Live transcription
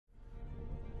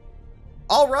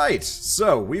Alright,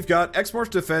 so we've got XMorph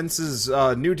Defense's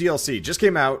new DLC. Just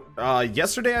came out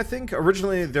yesterday, I think.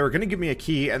 Originally, they were going to give me a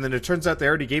key, and then it turns out they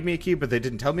already gave me a key, but they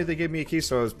didn't tell me they gave me a key,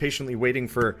 so I was patiently waiting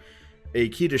for a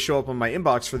key to show up on my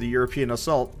inbox for the European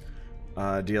Assault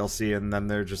DLC, and then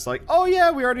they're just like, oh yeah,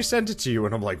 we already sent it to you,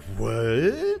 and I'm like,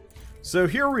 what? So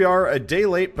here we are, a day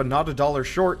late, but not $1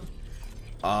 short.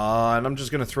 And I'm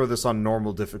just going to throw this on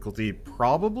normal difficulty,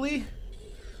 probably?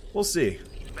 We'll see.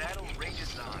 Battle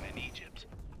rages on in Egypt.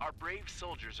 Our brave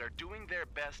soldiers are doing their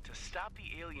best to stop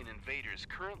the alien invaders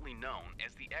currently known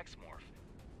as the X-Morph.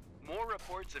 More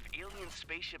reports of alien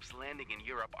spaceships landing in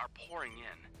Europe are pouring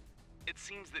in. It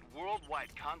seems that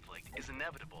worldwide conflict is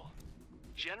inevitable.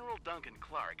 General Duncan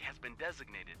Clark has been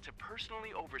designated to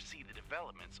personally oversee the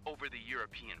developments over the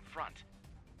European front.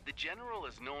 The general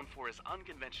is known for his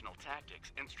unconventional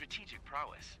tactics and strategic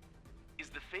prowess. Is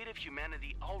the fate of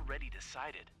humanity already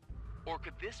decided? Or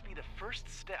could this be the first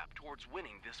step towards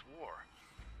winning this war?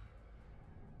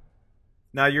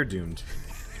 Now you're doomed.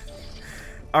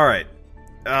 Alright.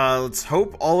 Let's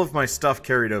hope all of my stuff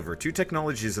carried over. 2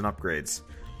 technologies and upgrades.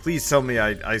 Please tell me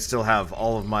I still have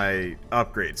all of my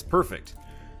upgrades. Perfect.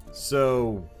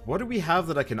 So, what do we have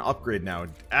that I can upgrade now?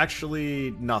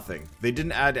 Actually, nothing. They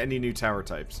didn't add any new tower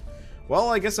types. Well,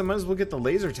 I guess I might as well get the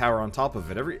laser tower on top of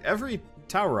it. Every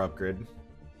tower upgrade.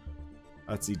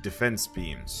 Let's see, defense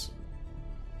beams.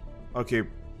 Okay,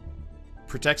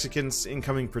 protects against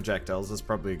incoming projectiles. That's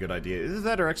probably a good idea. Either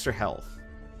that or extra health.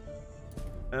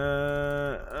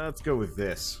 Let's go with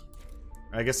this.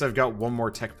 I guess I've got one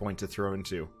more tech point to throw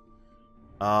into.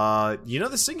 You know,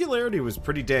 the singularity was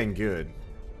pretty dang good.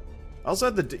 I also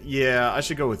had the... yeah, I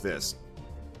should go with this.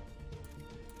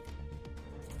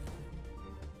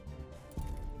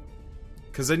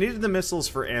 Because I needed the missiles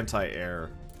for anti-air.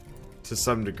 To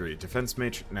some degree. Defense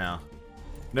matrix...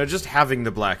 no, just having the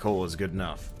black hole is good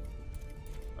enough.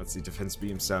 Let's see, defense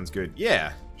beam sounds good.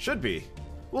 Yeah, should be.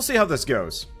 We'll see how this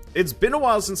goes. It's been a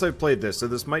while since I've played this, so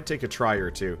this might take a try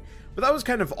or two. But that was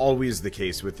kind of always the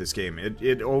case with this game.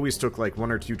 It always took like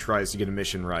 1 or 2 tries to get a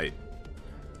mission right.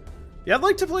 Yeah, I'd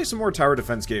like to play some more tower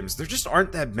defense games. There just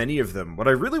aren't that many of them. What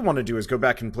I really want to do is go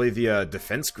back and play the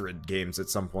defense grid games at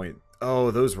some point. Oh,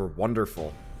 those were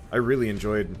wonderful. I really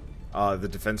enjoyed the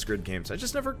defense grid games. I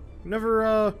just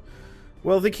never,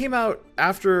 well, they came out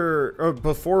after, or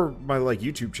before my, like,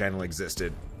 YouTube channel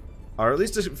existed. Or at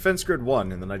least Defense Grid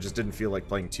 1, and then I just didn't feel like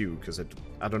playing 2, because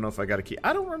I don't know if I got a key.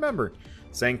 I don't remember.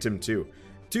 Sanctum 2.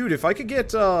 Dude, if I could get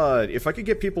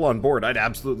people on board, I'd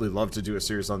absolutely love to do a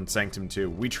series on Sanctum 2.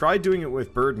 We tried doing it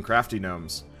with Bird and Crafty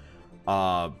Gnomes.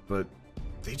 But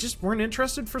they just weren't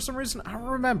interested for some reason. I don't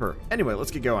remember. Anyway,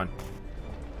 let's get going.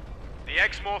 The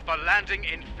X-Morph are landing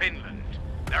in Finland.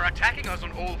 They're attacking us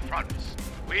on all fronts.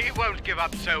 We won't give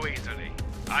up so easily.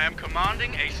 I am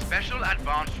commanding a special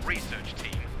advanced research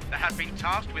team that has been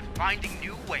tasked with finding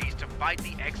new ways to fight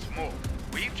the X-Morph.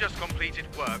 We've just completed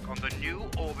work on the new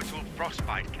orbital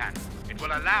frostbite cannon. It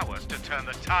will allow us to turn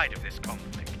the tide of this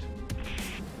conflict.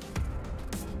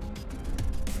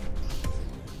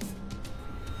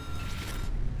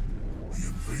 The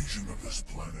invasion of this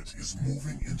planet is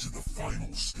moving into the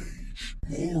final stage.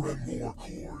 More and more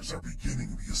cores are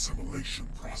beginning the assimilation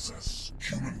process.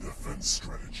 Human defense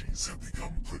strategies have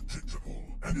become predictable,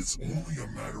 and it's only a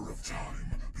matter of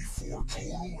time before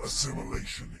total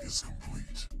assimilation is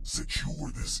complete.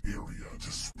 Secure this area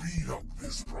to speed up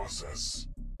this process.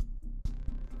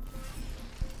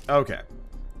 Okay.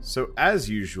 So, as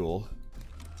usual...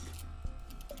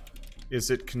 is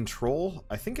it control?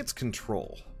 I think it's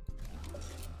control.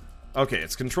 Okay,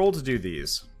 it's control to do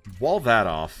these. Wall that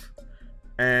off.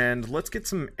 And let's get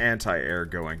some anti-air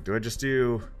going. Do I just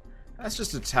do... let's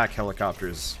just attack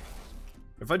helicopters.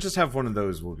 If I just have one of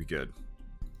those, we'll be good.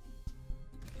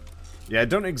 Yeah, I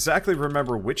don't exactly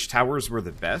remember which towers were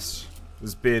the best.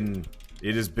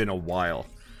 It has been a while.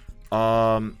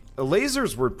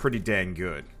 Lasers were pretty dang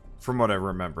good, from what I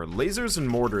remember. Lasers and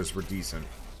mortars were decent.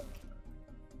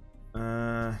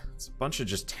 It's a bunch of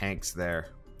just tanks there.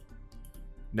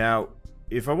 Now,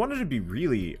 if I wanted to be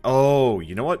really... oh,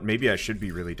 you know what? Maybe I should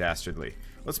be really dastardly.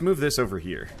 Let's move this over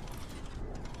here.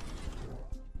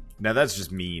 Now, that's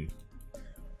just mean.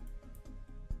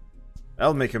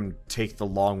 That'll make him take the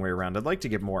long way around. I'd like to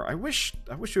get more. I wish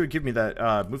it would give me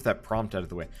that, move that prompt out of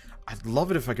the way. I'd love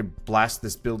it if I could blast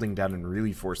this building down and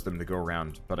really force them to go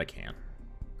around, but I can't.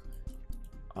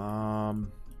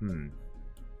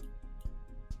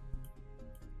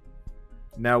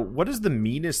 Now, what is the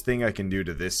meanest thing I can do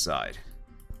to this side?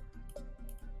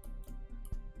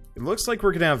 It looks like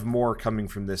we're gonna have more coming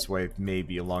from this way,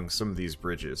 maybe, along some of these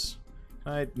bridges.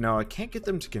 No, I can't get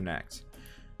them to connect.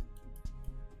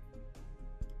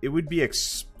 it would be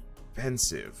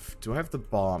expensive. Do I have the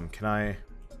bomb? Can I...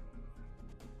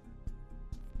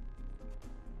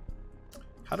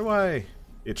 How do I...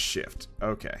 It's shift.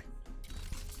 Okay.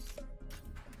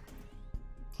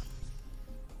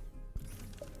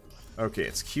 Okay,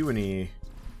 it's Q and E.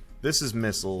 This is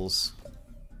missiles.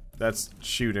 That's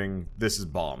shooting. This is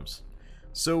bombs.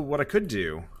 So what I could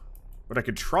do... What I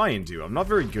could try and do... I'm not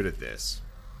very good at this.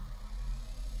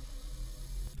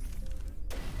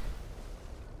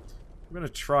 I'm gonna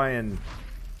try and...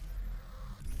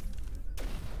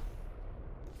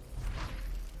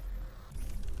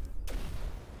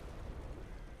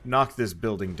 knock this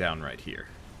building down right here.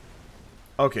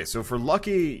 Okay, so if we're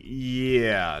lucky,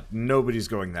 yeah, nobody's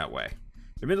going that way.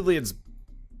 Admittedly, it's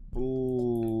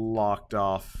blocked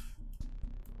off.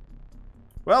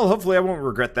 Well, hopefully I won't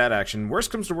regret that action. Worst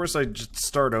comes to worst, I just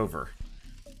start over.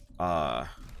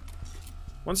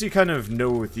 Once you kind of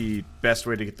know the best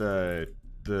way to get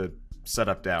the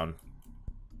setup down.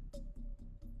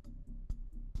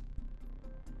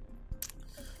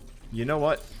 You know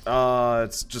what?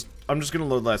 It's just... I'm just gonna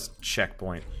load last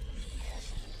checkpoint.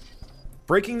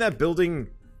 Breaking that building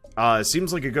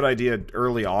seems like a good idea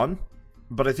early on,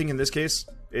 but I think in this case,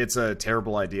 it's a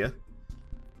terrible idea.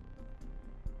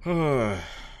 I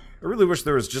really wish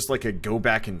there was just like a go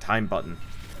back in time button.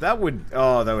 That would...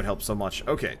 Oh, that would help so much.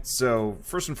 Okay, so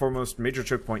first and foremost, major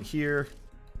choke point here.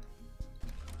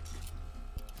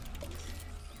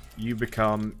 You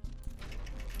become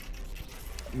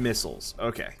missiles.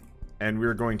 Okay. And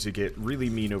we're going to get really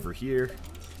mean over here.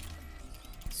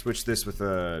 Switch this with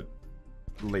a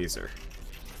laser.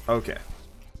 Okay.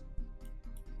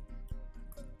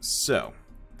 So,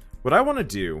 what I want to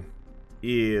do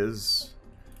is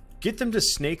get them to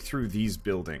snake through these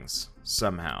buildings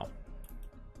somehow.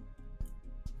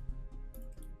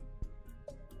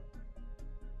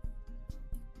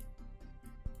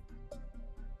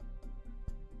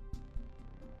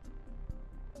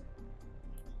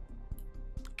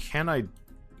 Can I...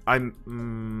 I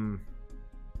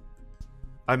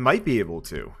might be able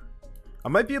to. I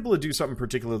might be able to do something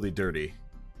particularly dirty.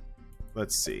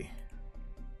 Let's see.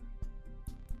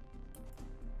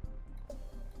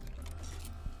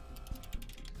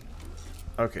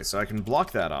 Okay, so I can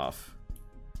block that off.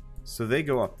 So they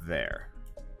go up there.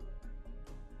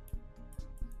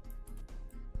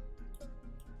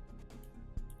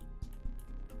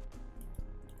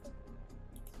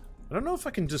 I don't know if I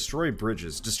can destroy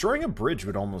bridges. Destroying a bridge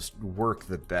would almost work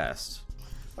the best.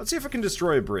 Let's see if I can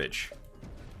destroy a bridge.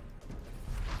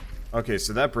 Okay,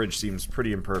 so that bridge seems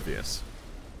pretty impervious.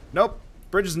 Nope,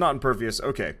 bridge is not impervious.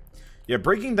 Okay. Yeah,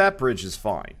 breaking that bridge is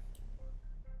fine.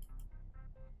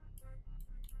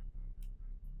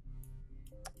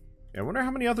 Yeah, I wonder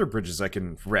how many other bridges I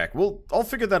can wreck. Well, I'll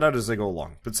figure that out as I go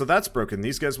along. But so that's broken.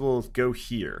 These guys will go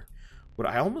here. What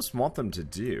I almost want them to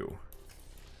do...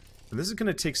 And this is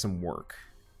going to take some work.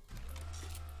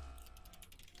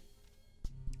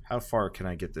 How far can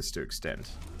I get this to extend?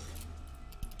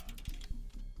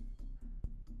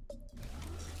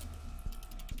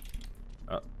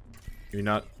 You're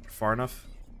not far enough?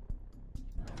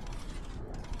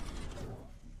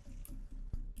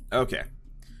 Okay.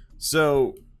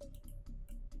 So,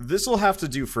 this will have to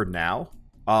do for now.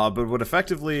 But what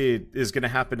effectively is going to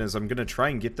happen is I'm going to try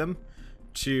and get them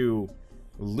to...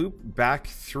 loop back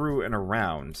through and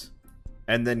around,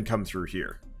 and then come through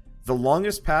here. The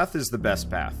longest path is the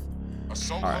best path.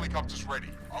 Assault helicopters ready.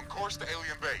 On course to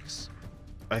alien base.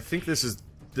 I think this is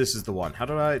the one. How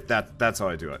do I... That's how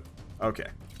I do it. Okay.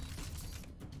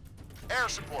 Air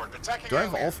support attacking. Do I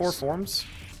have all four forms?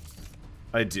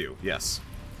 I do, yes.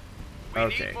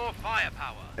 Okay. We need more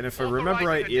firepower. And if I remember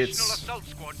right, it's...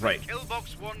 Right.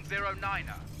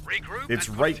 It's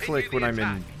right click when I'm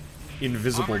in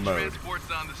invisible mode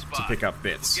to pick up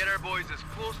bits. Get our boys as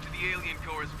close to the alien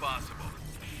core as possible.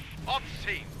 Ops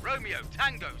team, Romeo,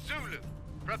 Tango, Zulu,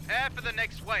 prepare for the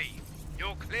next wave.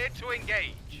 You're cleared to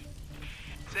engage.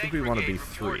 I think we want to be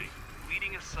 3.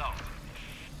 Leading assault.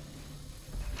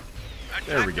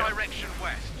 There we go. Attack direction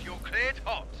west. You're cleared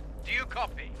hot. Do you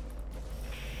copy?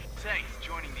 Tanks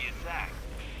joining the attack.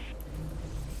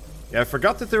 Yeah, I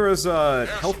forgot that there was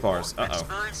health bars.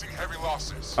 Experiencing heavy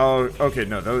losses. Oh, okay,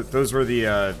 no, those were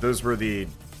the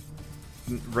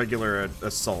regular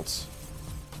assault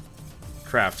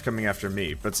craft coming after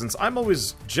me. But since I'm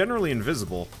always generally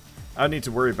invisible, I don't need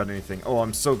to worry about anything. Oh,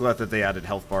 I'm so glad that they added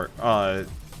health bar,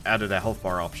 added a health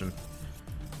bar option.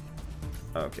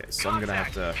 Okay, so I'm gonna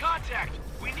have to... Contact!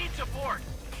 We need support!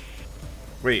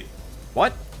 Wait,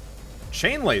 what?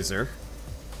 Chain laser?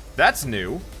 That's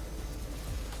new.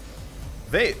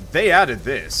 They added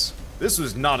this. This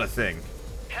was not a thing.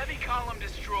 Heavy column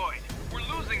destroyed. We're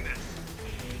losing this.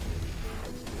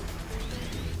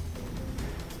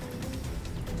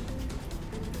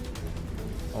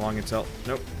 How long until?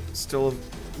 Nope. Still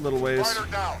a little ways. Fighter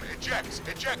down. Eject.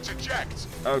 Eject. Eject.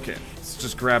 Okay. Let's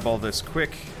just grab all this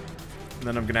quick. And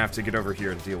then I'm gonna have to get over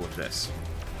here and deal with this.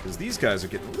 Because these guys are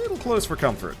getting a little close for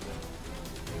comfort.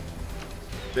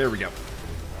 There we go.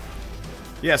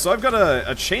 Yeah, so I've got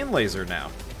a chain laser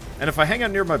now. And if I hang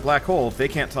out near my black hole, they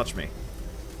can't touch me.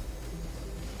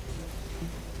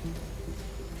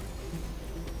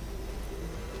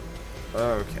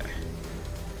 Okay.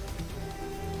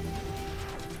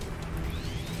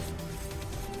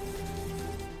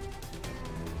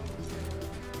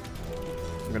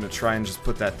 I'm gonna try and just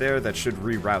put that there. That should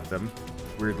reroute them.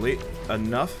 Weirdly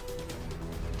enough.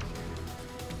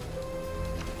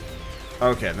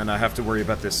 Okay, and then I have to worry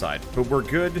about this side. But we're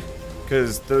good,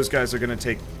 because those guys are gonna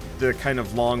take the kind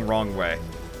of long, wrong way.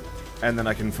 And then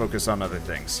I can focus on other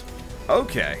things.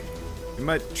 Okay. You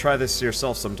might try this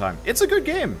yourself sometime. It's a good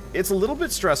game. It's a little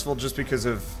bit stressful just because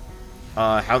of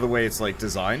how the way it's, like,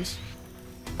 designed.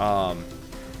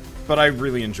 But I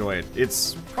really enjoy it.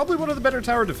 It's probably one of the better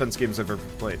tower defense games I've ever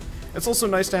played. It's also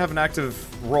nice to have an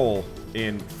active role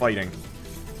in fighting.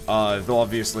 Though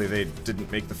obviously they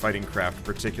didn't make the fighting craft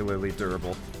particularly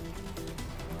durable.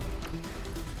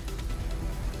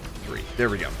 3. There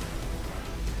we go.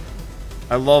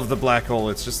 I love the black hole.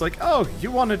 It's just like, oh,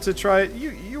 you wanted to try it.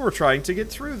 You were trying to get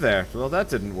through there. Well, that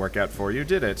didn't work out for you,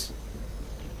 did it?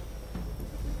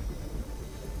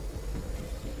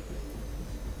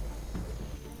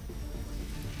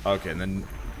 Okay, and then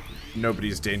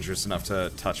nobody's dangerous enough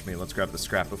to touch me. Let's grab the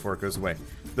scrap before it goes away.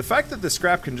 The fact that the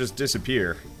scrap can just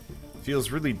disappear feels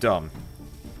really dumb.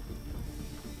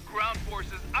 Ground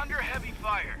forces under heavy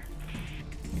fire.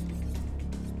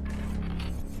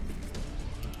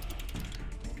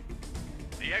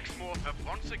 The X-Morph have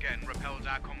once again repelled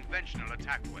our conventional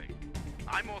attack wave.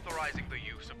 I'm authorizing the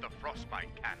use of the frostbite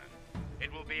cannon.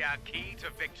 It will be our key to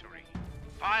victory.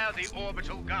 Fire the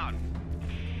orbital gun.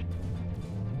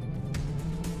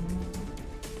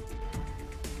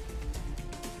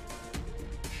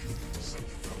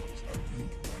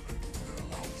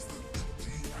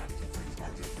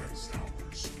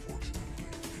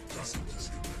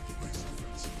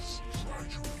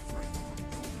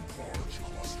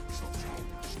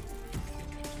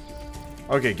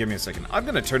 Okay, give me a second. I'm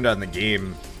gonna turn down the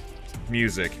game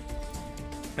music.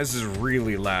 This is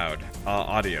really loud.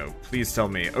 Audio. Please tell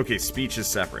me. Okay, speech is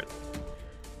separate.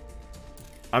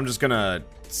 I'm just gonna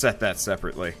set that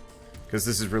separately. Because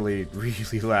this is really,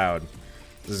 really loud.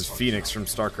 This is Phoenix from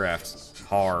StarCraft.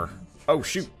 Har. Oh,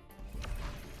 shoot.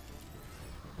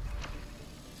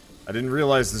 I didn't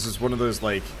realize this is one of those,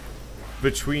 like,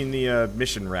 between the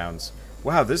mission rounds.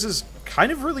 Wow, this is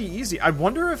kind of really easy. I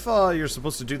wonder if you're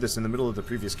supposed to do this in the middle of the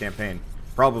previous campaign.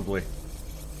 Probably.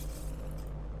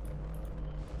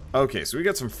 Okay, so we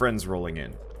got some friends rolling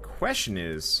in. Question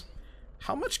is,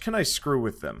 how much can I screw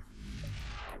with them?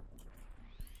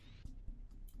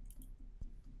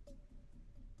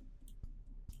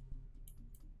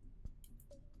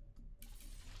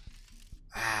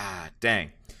 Ah,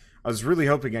 dang. I was really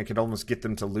hoping I could almost get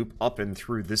them to loop up and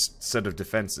through this set of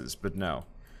defenses, but no.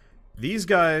 These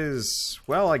guys...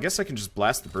 well, I guess I can just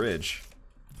blast the bridge.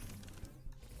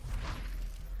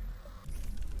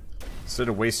 Instead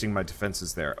of wasting my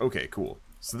defenses there. Okay, cool.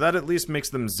 So that at least makes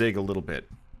them zig a little bit.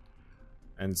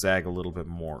 And zag a little bit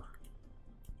more.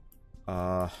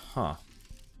 Huh.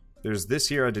 There's this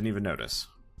here I didn't even notice.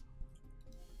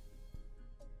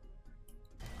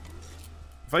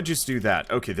 If I just do that...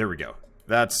 okay, there we go.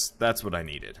 That's what I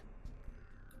needed.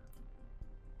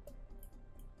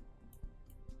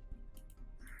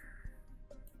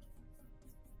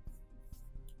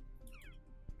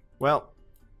 Well,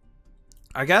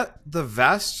 I got the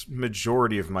vast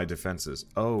majority of my defenses.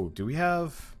 Oh, do we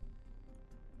have...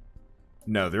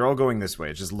 no, they're all going this way.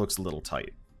 It just looks a little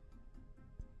tight.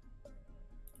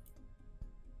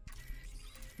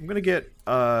 I'm gonna get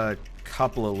a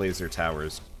couple of laser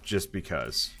towers, just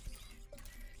because.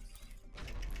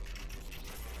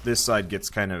 This side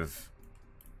gets kind of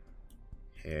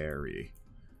hairy.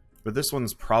 But this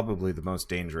one's probably the most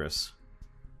dangerous.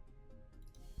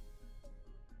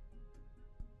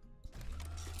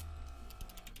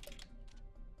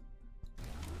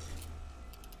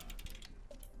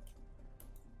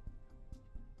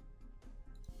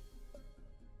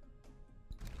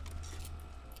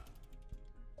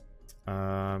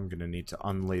 I'm gonna need to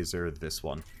unlaser this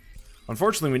one.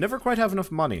 Unfortunately, we never quite have enough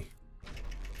money.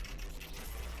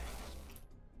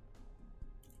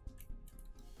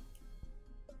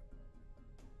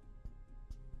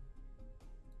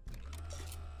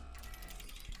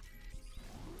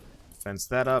 Fence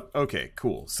that up. Okay,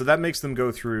 cool. So that makes them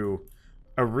go through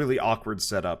a really awkward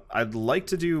setup. I'd like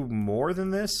to do more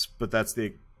than this, but that's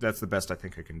the best I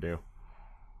think I can do.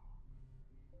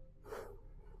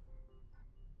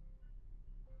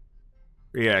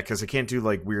 Yeah, because I can't do,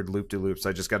 like, weird loop-de-loops.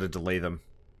 I just gotta delay them.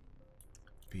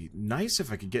 Be nice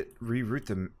if I could reroute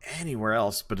them anywhere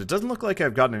else, but it doesn't look like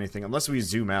I've gotten anything, unless we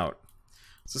zoom out.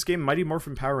 Is this game Mighty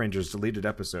Morphin Power Rangers deleted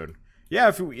episode? Yeah,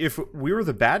 if we were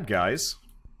the bad guys.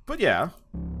 But yeah.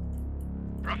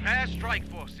 Prepare strike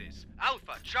forces.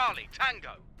 Alpha, Charlie,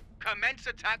 Tango. Commence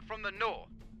attack from the north.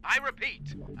 I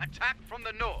repeat, attack from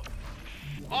the north.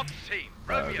 Ops team,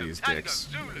 Romeo, these Tango, dicks.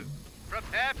 Zulu.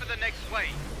 Prepare for the next wave.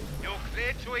 You're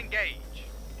clear to engage.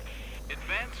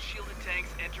 Advanced shielded tanks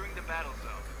entering the battle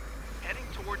zone. Heading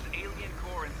towards alien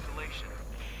core installation.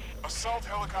 Assault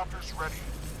helicopters ready.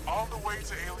 On the way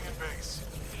to alien base.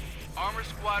 Armor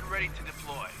squad ready to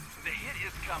deploy. The hit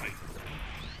is coming.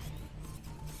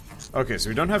 Okay, so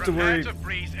we don't have to worry. Prepare to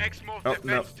freeze X-Morph Oh, defense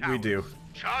no, we towers. do.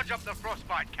 Charge up the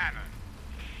frostbite cannon.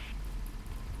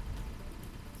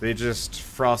 They just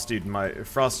frosted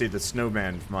the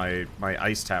snowman my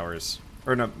ice towers.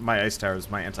 Or no, my ice towers,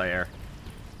 my anti-air.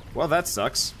 Well, that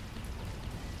sucks.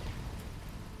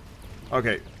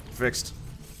 Okay, fixed.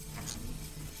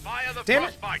 Fire the Damn it.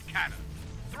 frostbite cannon.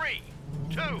 3,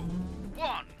 2,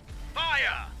 1,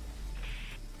 fire!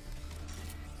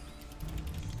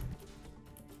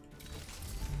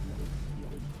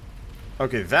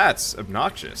 Okay, that's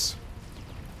obnoxious.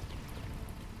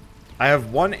 I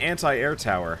have one anti-air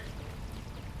tower.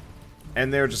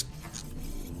 And they're just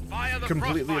Fire the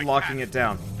completely frostbite locking cannon. it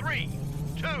down. 3,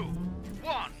 2,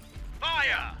 1,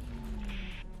 fire!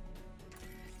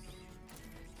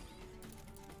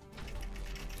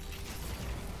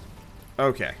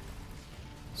 Okay.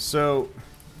 So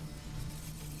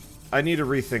I need to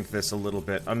rethink this a little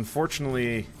bit.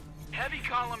 Unfortunately, Heavy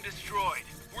column destroyed.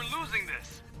 We're losing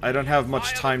this. I don't have much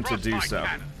Fire the time to do frostbite so.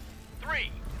 cannon.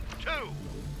 3, 2,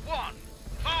 1,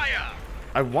 fire!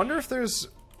 I wonder if there's...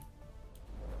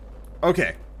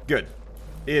 Okay, good.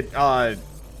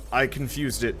 I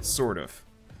confused it, sort of.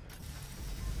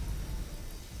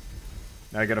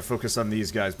 Now I gotta focus on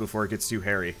these guys before it gets too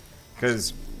hairy.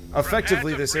 Because,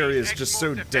 effectively, this area is just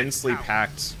so densely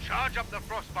packed Charge up the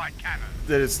frostbite cannon.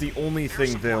 that it's the only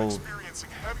thing they'll Experiencing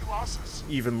heavy losses.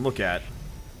 even look at.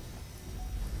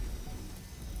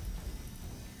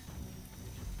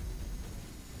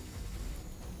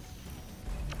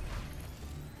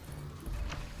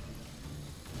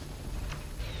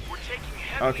 We're taking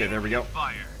heavy Okay, there we go.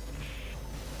 fire.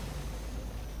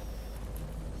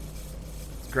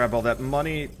 Let's grab all that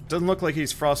money. Doesn't look like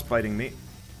he's frostbiting me.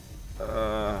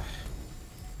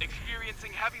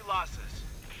 Experiencing heavy losses.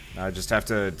 I just have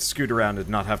to scoot around and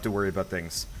not have to worry about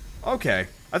things. Okay,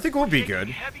 I think we'll be Taking good.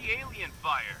 heavy alien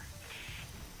fire.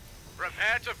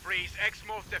 Prepare to freeze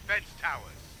X-Morph defense towers.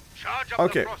 Charge up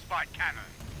Okay. the frostbite cannon.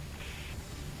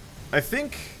 I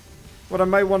think what I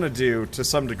might want to do, to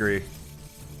some degree...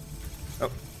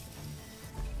 Oh.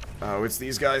 Oh, it's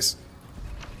these guys.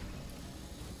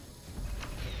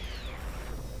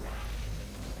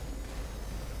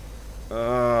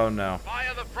 Oh, no.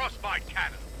 Fire the frostbite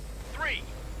cannon. 3,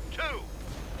 2,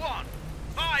 1,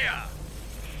 fire!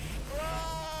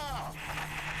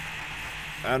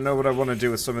 I don't know what I want to do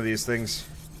with some of these things.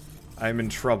 I'm in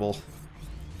trouble.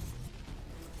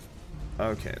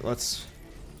 Okay, let's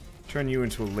turn you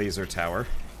into a laser tower.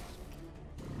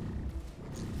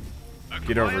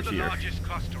 Get over Acquire the here. largest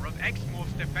cluster of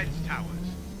X-Morph's defense towers.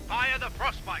 Fire the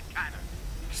frostbite cannon.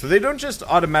 So they don't just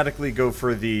automatically go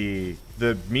for the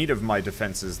meat of my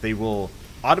defenses. They will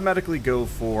automatically go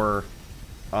for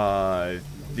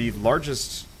the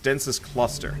largest, densest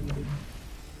cluster.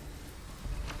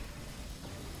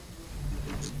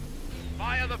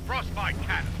 Fire the frostbite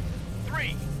cannon.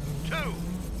 3, 2,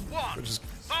 1, Which is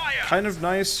fire! kind of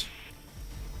nice,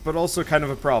 but also kind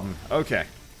of a problem. Okay.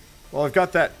 Well, I've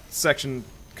got that section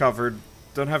covered.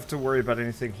 Don't have to worry about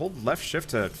anything. Hold left shift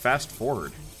to fast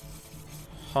forward.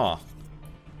 Huh.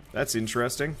 That's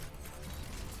interesting.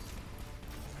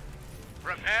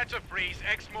 Prepare to freeze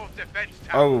X-Morph defense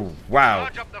towers. Oh, wow.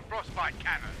 Charge up the frostbite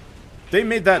cannon. They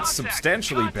made that Contact,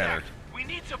 substantially better. contact. We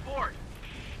need support.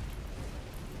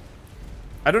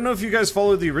 I don't know if you guys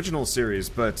followed the original series,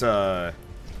 but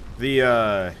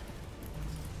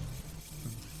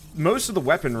most of the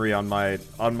weaponry on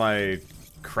my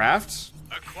craft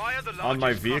Acquire the on my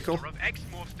largest vehicle. cluster of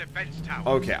X-Morph's defense towers.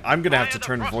 Okay, I'm gonna have Fire to the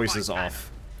turn frostbite voices cannon.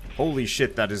 off. Holy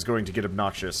shit, that is going to get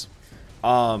obnoxious.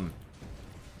 I'll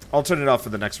turn it off for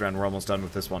the next round. We're almost done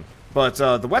with this one. But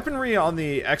the weaponry on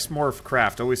the X-Morph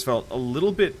craft always felt a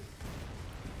little bit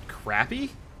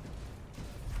crappy.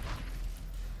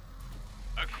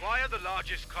 the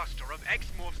largest cluster of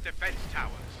X-Morph's defense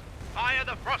towers. Fire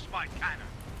the frostbite cannon.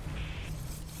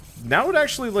 Now it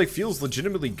actually, like, feels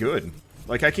legitimately good.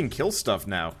 Like, I can kill stuff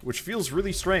now, which feels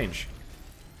really strange.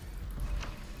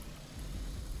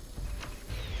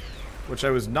 Which I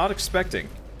was not expecting.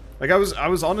 Like, I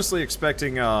was honestly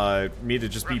expecting, me to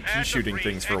just be pea-shooting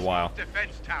things for a while.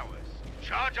 Defense towers.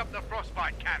 Charge up the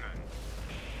frostbite cannon.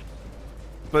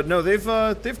 But no,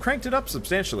 they've cranked it up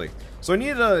substantially. So I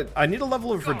need a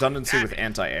level of redundancy with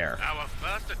anti-air. Our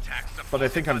first attack, but I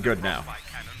think I'm good now.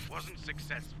 Cannon wasn't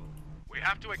successful. We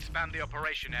have to expand the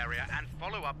operation area and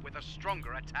follow up with a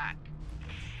stronger attack.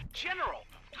 General,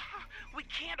 we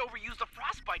can't overuse the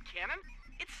frostbite cannon.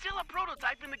 It's still a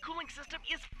prototype and the cooling system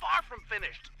is far from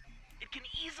finished. It can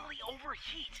easily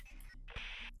overheat.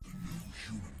 The new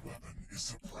human weapon is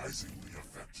surprisingly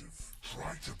effective.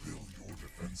 Try to build your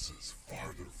defenses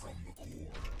farther from the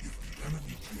core. If the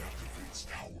enemy deactivates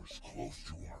towers close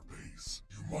to our base,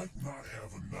 you might not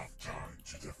have enough time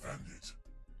to defend it.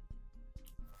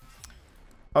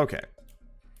 Okay.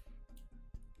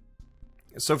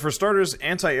 So for starters,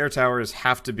 anti-air towers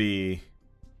have to be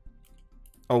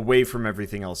away from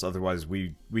everything else, otherwise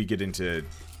we get into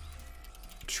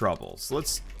trouble. So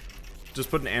let's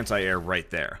just put an anti-air right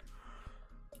there.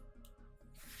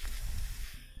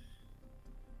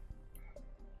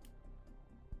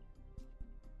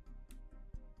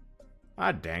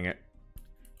 Ah, dang it.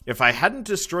 If I hadn't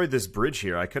destroyed this bridge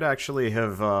here, I could actually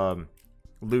have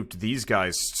looped these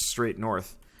guys straight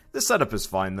north. This setup is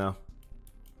fine, though.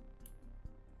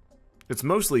 It's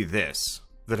mostly this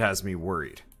that has me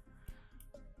worried.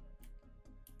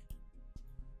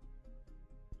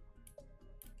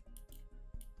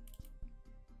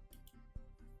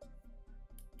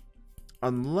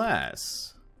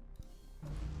 Unless...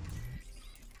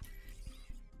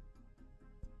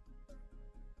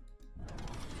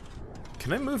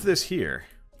 Can I move this here?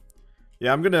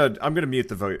 Yeah, I'm gonna mute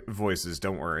the voices,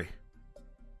 don't worry.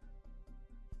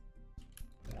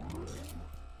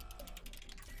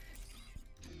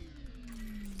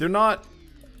 They're not...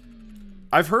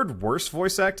 I've heard worse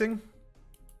voice acting,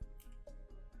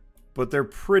 but they're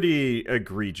pretty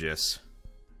egregious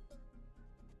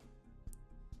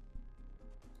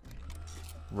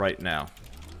right now.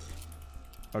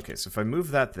 Okay, so if I move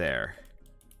that there...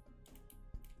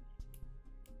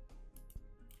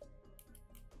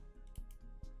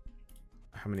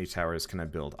 How many towers can I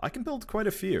build? I can build quite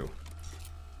a few.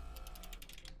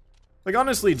 Like,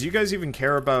 honestly, do you guys even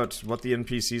care about what the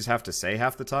NPCs have to say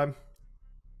half the time?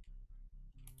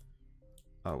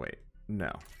 Oh, wait.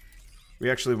 No. We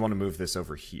actually want to move this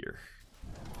over here.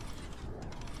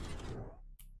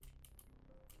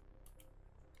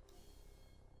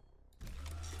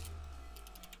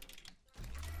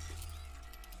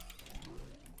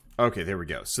 Okay, there we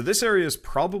go. So this area is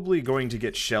probably going to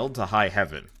get shelled to high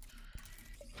heaven.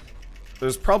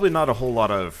 There's probably not a whole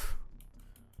lot of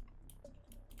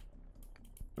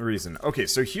reason. Okay,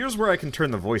 so here's where I can turn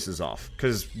the voices off,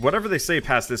 because whatever they say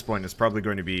past this point is probably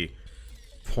going to be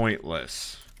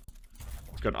pointless.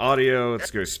 Let's go to audio,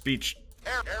 let's go speech.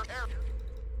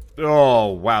 Oh,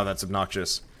 wow, that's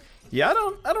obnoxious. Yeah, I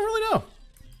don't really know.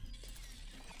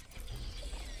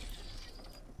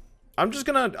 I'm just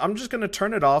gonna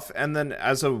turn it off, and then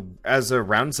as a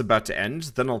round's about to end,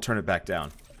 then I'll turn it back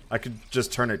down. I could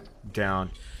just turn it down.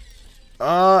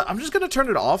 I'm just gonna turn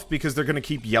it off because they're gonna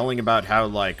keep yelling about how,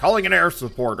 like, calling an air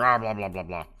support, blah, blah, blah, blah,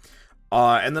 blah.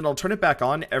 And then I'll turn it back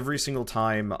on every single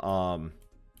time, I'll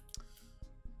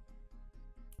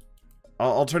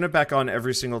turn it back on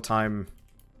every single time,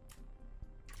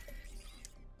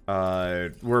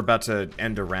 we're about to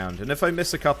end a round. And if I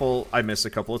miss a couple, I miss a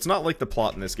couple. It's not like the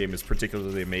plot in this game is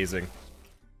particularly amazing.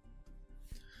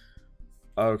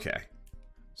 Okay.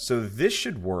 So this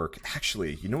should work.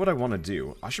 Actually, you know what I want to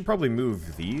do? I should probably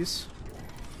move these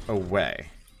away.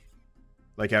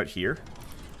 Like out here.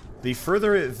 The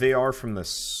further they are from the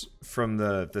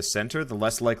center, the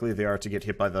less likely they are to get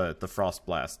hit by the frost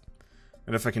blast.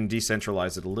 And if I can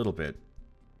decentralize it a little bit,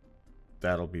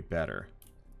 that'll be better.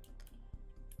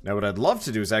 Now what I'd love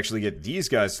to do is actually get these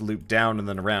guys to loop down and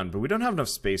then around, but we don't have enough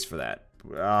space for that.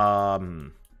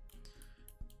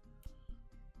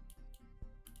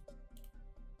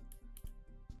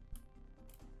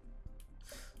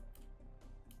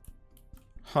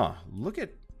 Huh, look at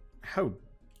how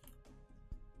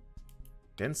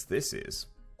dense this is.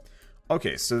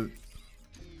 Okay, so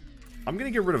I'm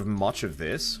gonna get rid of much of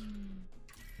this,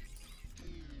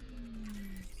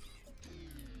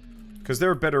 because there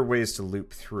are better ways to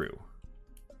loop through.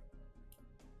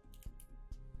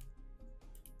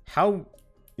 How...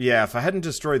 Yeah, if I hadn't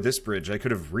destroyed this bridge, I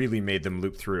could have really made them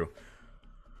loop through.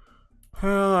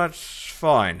 Well, that's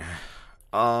fine.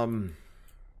 Impossible.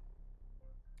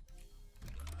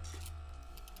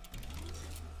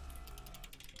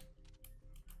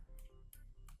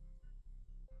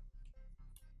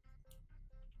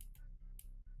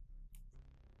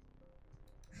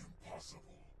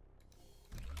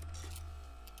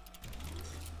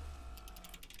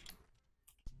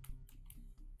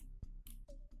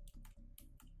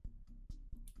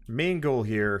 Main goal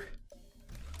here.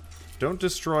 Don't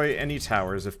destroy any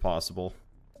towers if possible.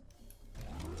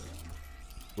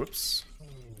 Whoops.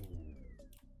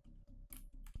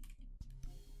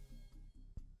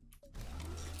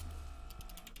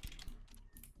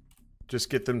 Just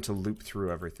get them to loop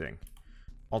through everything.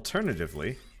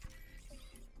 Alternatively,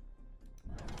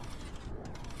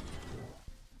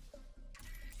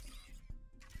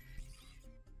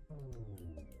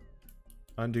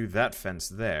 undo that fence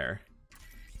there.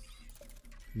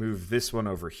 Move this one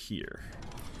over here.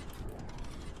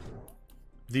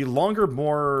 The longer,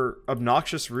 more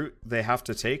obnoxious route they have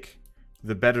to take,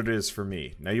 the better it is for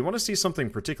me. Now, you want to see something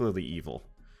particularly evil.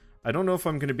 I don't know if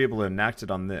I'm going to be able to enact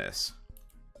it on this.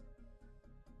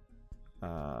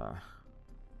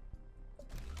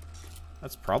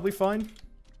 That's probably fine.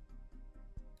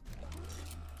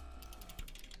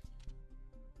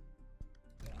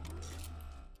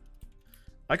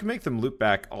 I can make them loop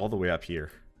back all the way up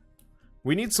here.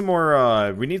 We need some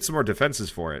more defenses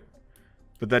for it.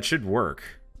 But that should work.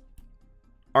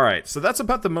 Alright, so that's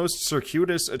about the most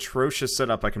circuitous, atrocious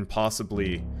setup I can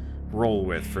possibly roll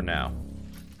with for now.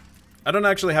 I don't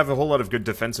actually have a whole lot of good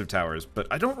defensive towers, but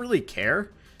I don't really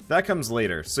care. That comes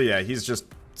later. So yeah, he's just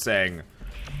saying,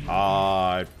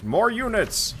 more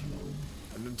units!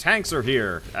 Tanks are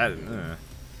here.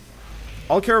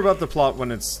 I'll care about the plot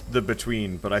when it's the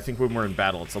between, but I think when we're in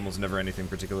battle, it's almost never anything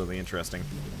particularly interesting.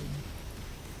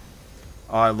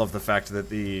 Oh, I love the fact that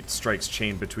the strikes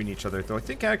chain between each other, though I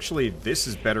think actually this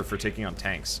is better for taking on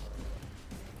tanks.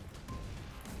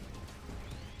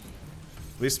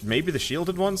 At least maybe the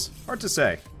shielded ones? Hard to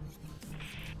say.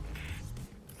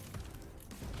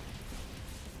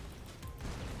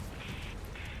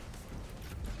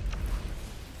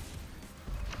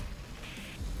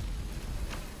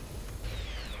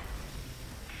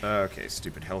 Okay,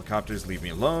 stupid helicopters, leave me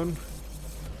alone.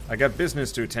 I got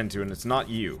business to attend to, and it's not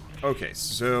you. Okay,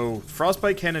 so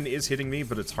Frostbite Cannon is hitting me,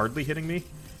 but it's hardly hitting me.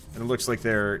 And it looks like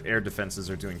their air defenses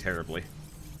are doing terribly.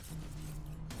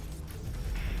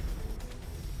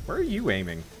 Where are you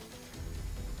aiming?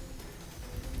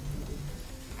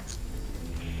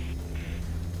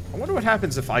 I wonder what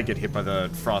happens if I get hit by the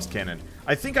Frost Cannon.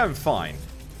 I think I'm fine.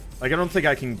 Like, I don't think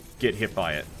I can get hit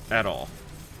by it at all.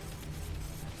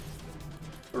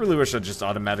 I really wish I'd just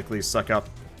automatically suck up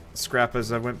scrap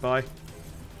as I went by.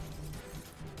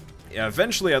 Yeah,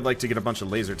 eventually I'd like to get a bunch of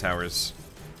laser towers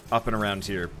up and around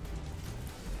here.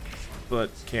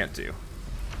 But can't do.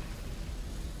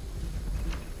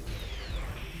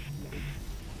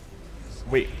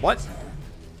 Wait, what?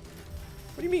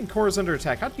 What do you mean core is under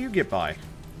attack? How do you get by?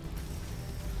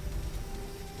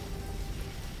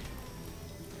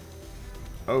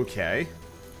 Okay.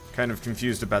 Kind of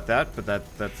confused about that, but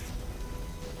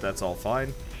that's all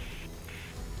fine.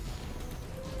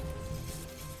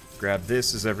 Grab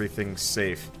this. Is everything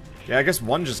safe? Yeah, I guess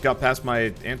one just got past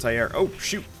my anti-air. Oh,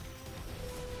 shoot!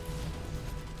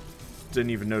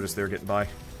 Didn't even notice they were getting by.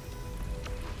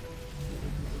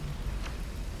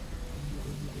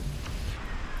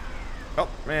 Oh,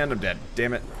 man, I'm dead.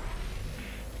 Damn it.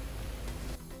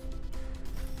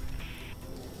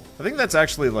 I think that's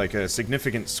actually, like, a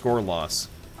significant score loss.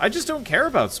 I just don't care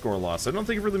about score loss. I don't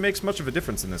think it really makes much of a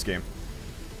difference in this game.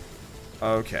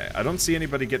 Okay, I don't see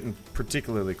anybody getting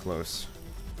particularly close.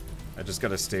 I just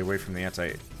gotta stay away from the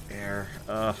anti-air.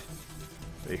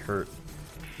 They hurt.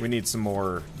 We need some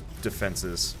more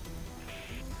defenses.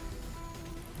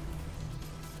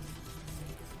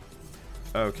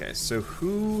 Okay, so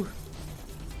who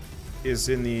is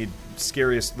in the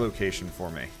scariest location for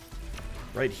me?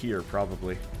 Right here,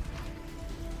 probably.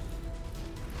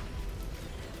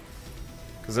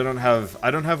 Because I don't have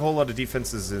a whole lot of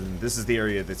defenses, and this is the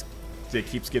area that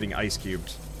keeps getting ice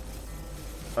cubed.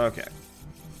 Okay.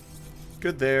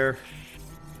 Good there.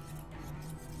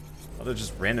 A lot of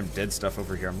just random dead stuff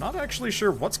over here. I'm not actually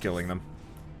sure what's killing them.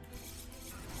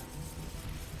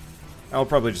 I'll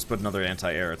probably just put another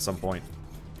anti-air at some point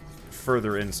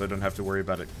further in so I don't have to worry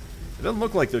about it. It doesn't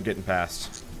look like they're getting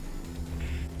past.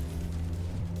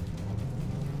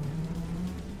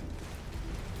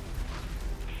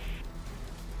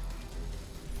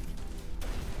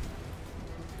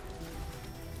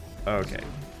 Okay,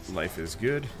 life is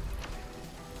good.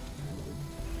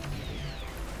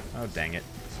 Oh, dang it.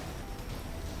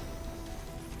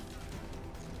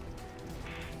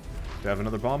 Do I have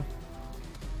another bomb?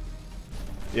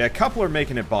 Yeah, a couple are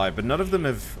making it by, but none of them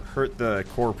have hurt the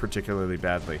core particularly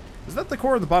badly. Is that the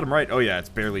core on the bottom right? Oh yeah, it's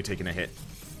barely taken a hit.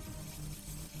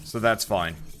 So that's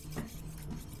fine.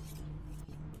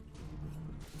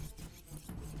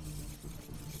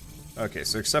 Okay,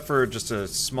 so except for just a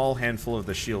small handful of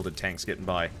the shielded tanks getting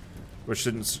by, which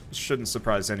shouldn't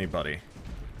surprise anybody.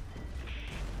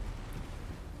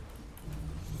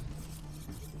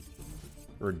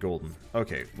 Or golden.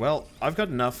 Okay, well, I've got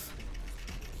enough.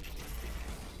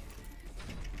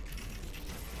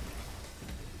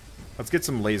 Let's get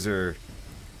some laser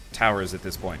towers at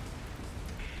this point.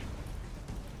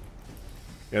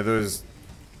 Yeah,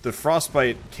 the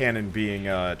frostbite cannon being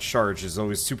charged is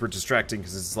always super distracting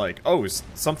because it's like, oh, is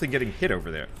something getting hit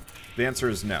over there? The answer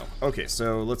is no. Okay,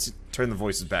 so let's turn the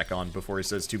voices back on before he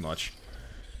says too much.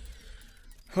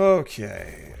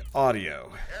 Okay,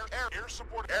 audio. Air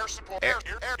support,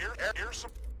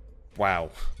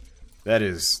 Wow, that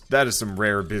is some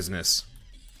rare business.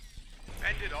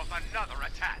 Fended off another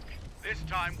attack. This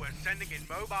time we're sending in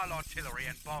mobile artillery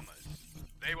and bombers.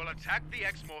 They will attack the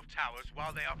X-Morph towers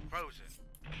while they are frozen.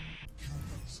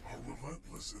 Humans are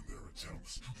relentless in their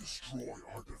attempts to destroy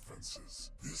our defenses.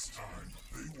 This time,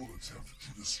 they will attempt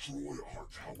to destroy our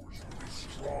towers with a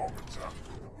strong attack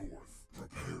from the north.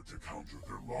 Prepare to counter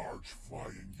their large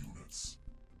flying units.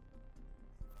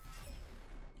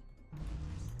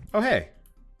 Oh hey,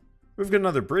 we've got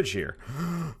another bridge here.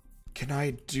 Can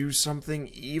I do something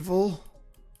evil?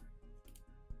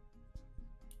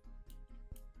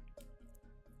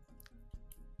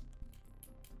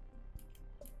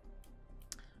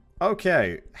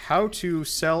 Okay, how to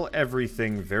sell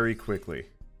everything very quickly.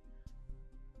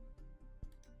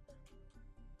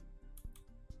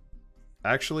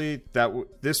 Actually,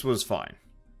 this was fine.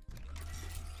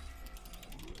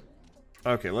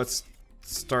 Okay, let's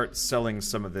start selling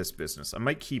some of this business. I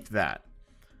might keep that.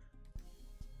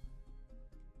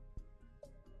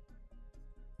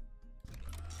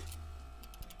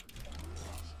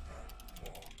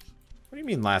 What do you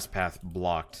mean last path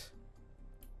blocked?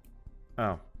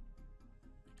 Oh.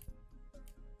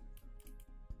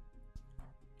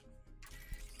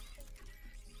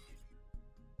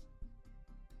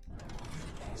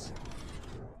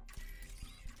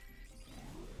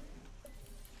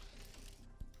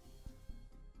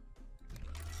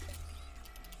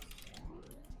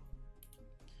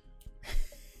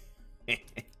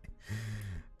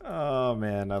 Oh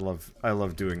man, I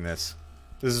love doing this.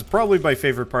 This is probably my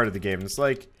favorite part of the game. It's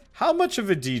like, how much of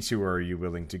a detour are you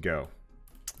willing to go?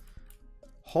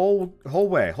 Whole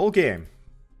way, whole game.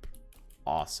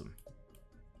 Awesome.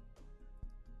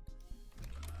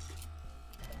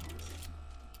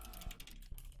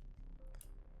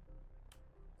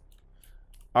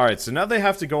 Alright, so now they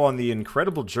have to go on the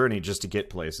incredible journey just to get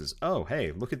places. Oh,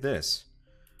 hey, look at this.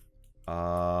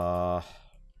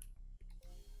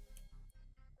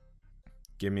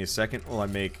 Give me a second while I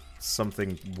make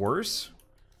something worse.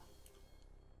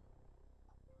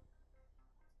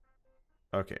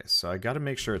 Okay, so I gotta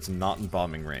make sure it's not in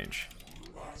bombing range.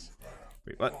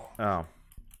 Wait, what? Oh.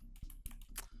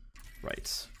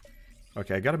 Right.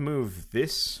 Okay, I gotta move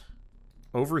this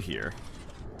over here.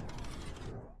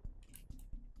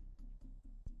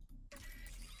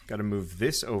 Gotta move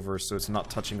this over so it's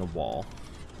not touching a wall.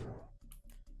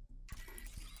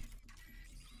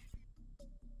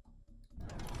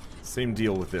 Same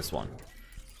deal with this one.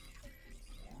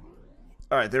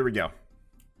 Alright, there we go.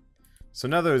 So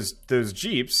now those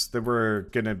jeeps that were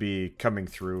gonna be coming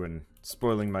through and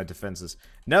spoiling my defenses,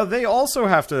 now they also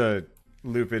have to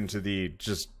loop into the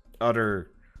just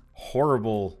utter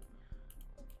horrible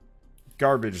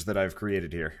garbage that I've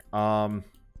created here. Can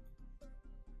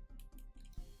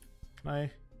I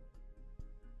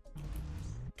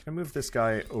move this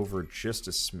guy over just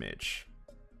a smidge?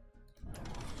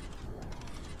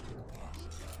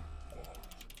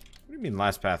 What do you mean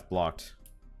last path blocked?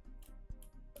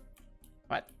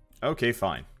 What? Okay,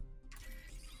 fine.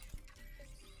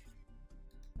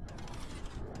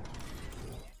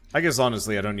 I guess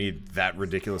honestly I don't need that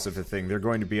ridiculous of a thing. They're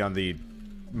going to be on the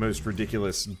most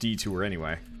ridiculous detour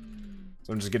anyway.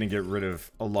 So I'm just gonna get rid of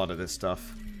a lot of this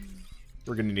stuff.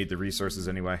 We're gonna need the resources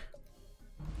anyway.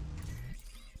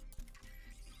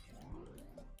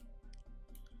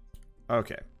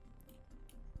 Okay.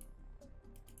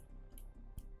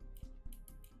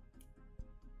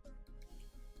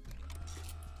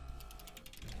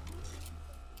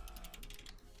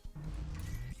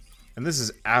 And this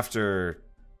is after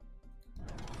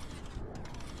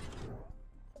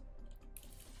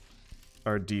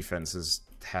our defense has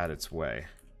had its way.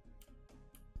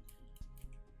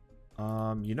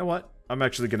 You know what? I'm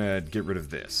actually gonna get rid of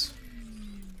this.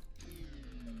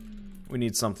 We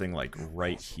need something like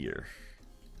right here.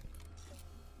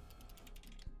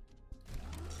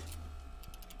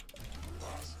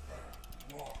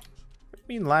 What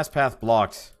do you mean last path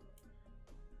blocked?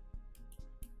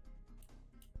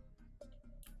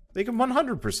 They can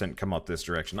 100% come up this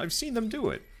direction. I've seen them do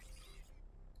it.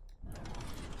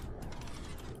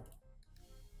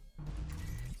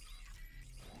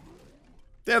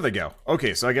 There they go.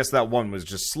 Okay, so I guess that one was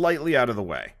just slightly out of the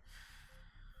way.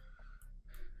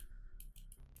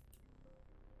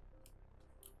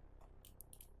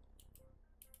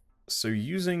 So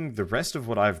using the rest of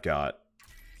what I've got,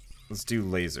 let's do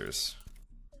lasers.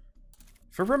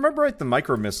 If I remember right, the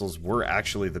micro missiles were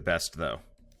actually the best, though.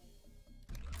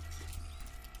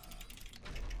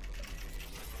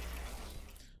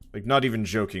 Like, not even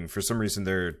joking. For some reason,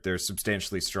 they're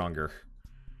substantially stronger.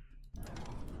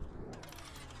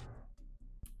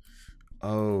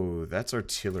 Oh, that's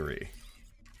artillery.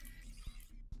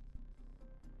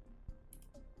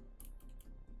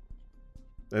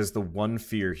 There's the one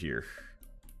fear here.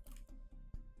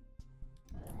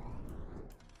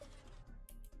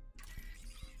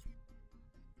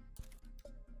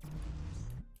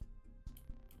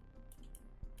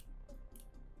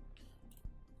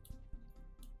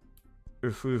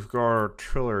 If we've got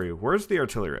artillery... Where's the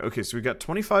artillery? Okay, so we got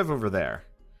 25 over there.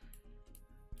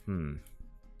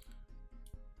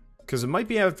 Because it might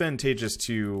be advantageous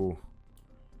to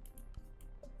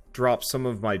drop some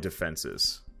of my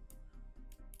defenses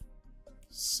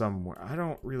somewhere. I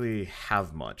don't really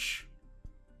have much.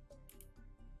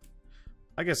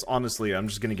 I guess, honestly, I'm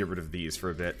just going to get rid of these for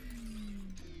a bit.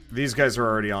 These guys are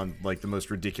already on, like, the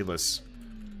most ridiculous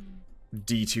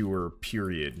detour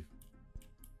period.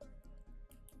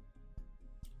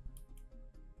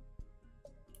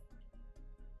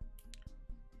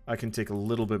 I can take a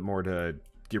little bit more to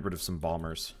get rid of some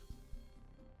bombers.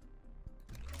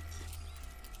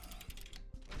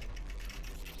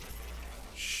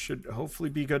 Should hopefully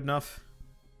be good enough.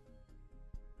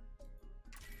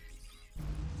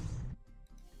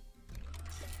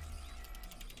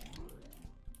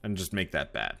 And just make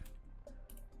that bad.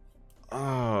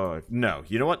 Oh, no.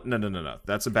 You know what? No, no, no, no.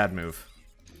 That's a bad move.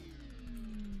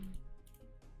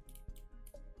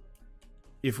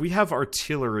 If we have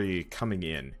artillery coming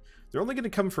in, they're only going to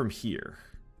come from here.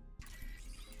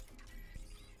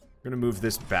 I'm going to move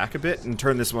this back a bit and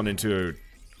turn this one into...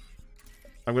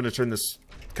 I'm going to turn this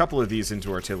couple of these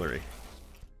into artillery.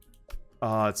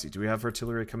 Let's see. Do we have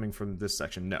artillery coming from this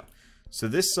section? No. So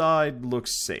this side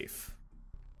looks safe.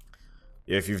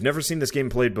 If you've never seen this game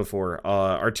played before,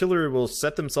 artillery will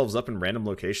set themselves up in random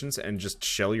locations and just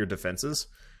shell your defenses.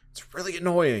 It's really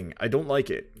annoying. I don't like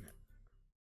it.